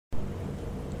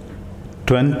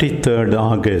23rd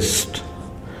August,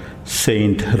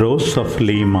 Saint Rose of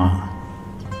Lima.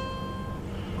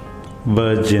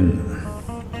 Virgin.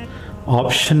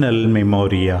 Optional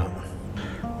Memoria.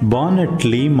 Born at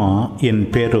Lima in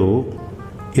Peru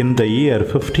in the year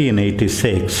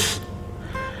 1586,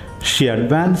 she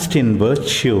advanced in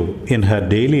virtue in her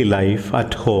daily life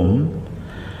at home,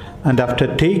 and after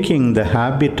taking the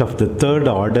habit of the Third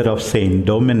Order of Saint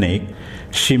Dominic,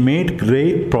 she made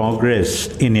great progress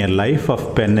in a life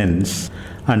of penance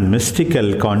and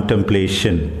mystical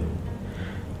contemplation.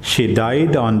 She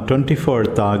died on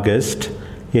 24th August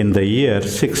in the year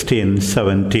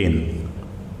 1617.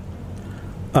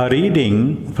 A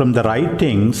reading from the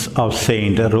writings of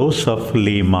Saint Rose of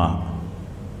Lima.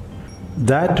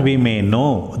 That we may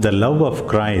know the love of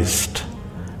Christ,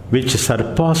 which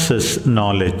surpasses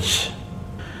knowledge.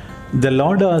 The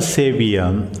Lord our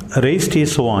Saviour raised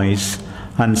his voice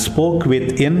and spoke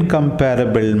with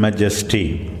incomparable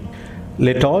majesty.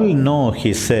 Let all know,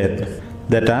 he said,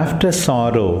 that after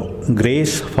sorrow,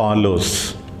 grace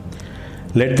follows.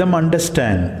 Let them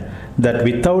understand that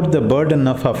without the burden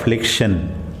of affliction,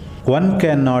 one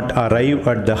cannot arrive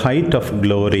at the height of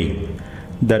glory,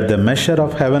 that the measure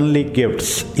of heavenly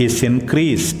gifts is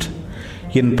increased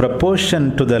in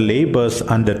proportion to the labors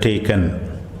undertaken.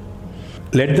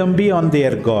 Let them be on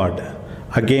their guard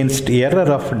against error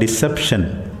of deception.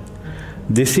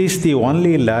 This is the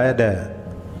only ladder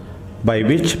by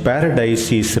which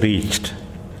paradise is reached.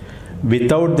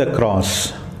 Without the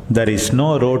cross, there is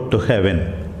no road to heaven.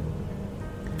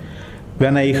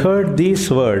 When I heard these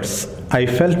words, I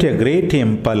felt a great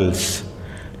impulse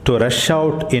to rush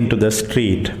out into the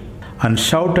street and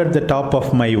shout at the top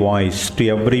of my voice to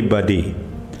everybody,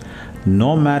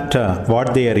 no matter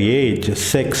what their age,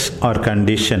 sex, or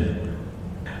condition.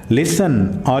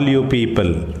 Listen, all you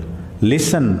people,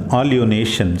 listen, all you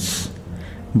nations.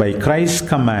 By Christ's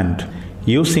command,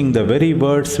 using the very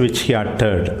words which he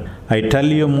uttered, I tell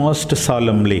you most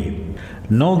solemnly,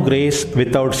 no grace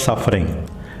without suffering.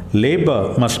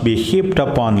 Labor must be heaped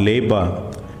upon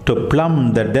labor to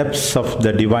plumb the depths of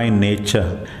the divine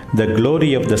nature, the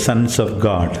glory of the sons of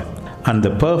God, and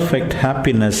the perfect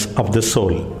happiness of the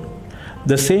soul.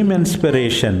 The same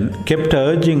inspiration kept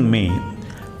urging me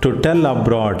to tell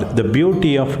abroad the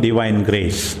beauty of divine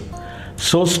grace.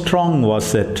 So strong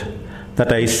was it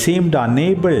that I seemed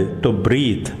unable to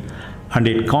breathe, and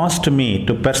it caused me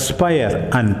to perspire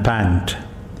and pant.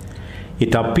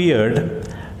 It appeared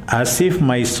as if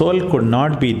my soul could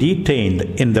not be detained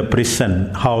in the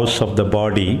prison house of the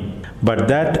body, but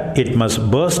that it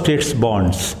must burst its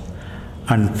bonds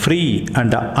and free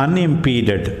and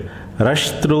unimpeded rush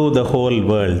through the whole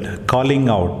world, calling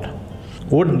out,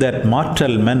 "Would that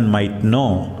mortal men might know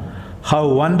how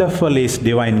wonderful is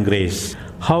divine grace,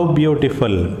 how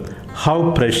beautiful, how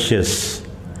precious!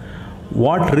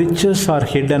 What riches are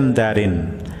hidden therein,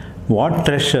 what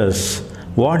treasures,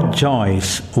 what joys,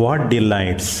 what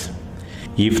delights!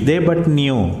 If they but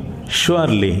knew,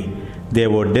 surely they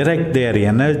would direct their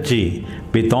energy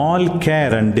with all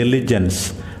care and diligence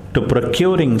to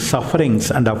procuring sufferings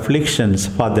and afflictions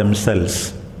for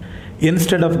themselves.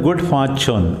 Instead of good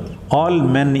fortune, all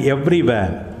men everywhere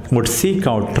would seek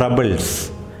out troubles,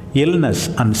 illness,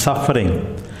 and suffering,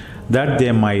 that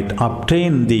they might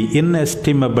obtain the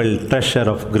inestimable treasure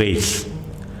of grace.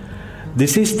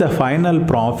 This is the final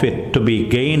profit to be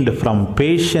gained from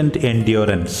patient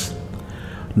endurance.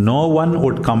 No one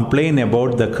would complain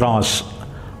about the cross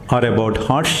or about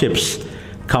hardships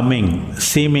coming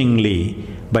seemingly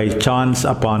by chance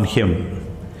upon him,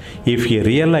 if he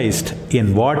realized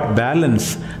in what balance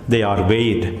they are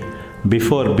weighed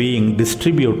before being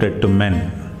distributed to men.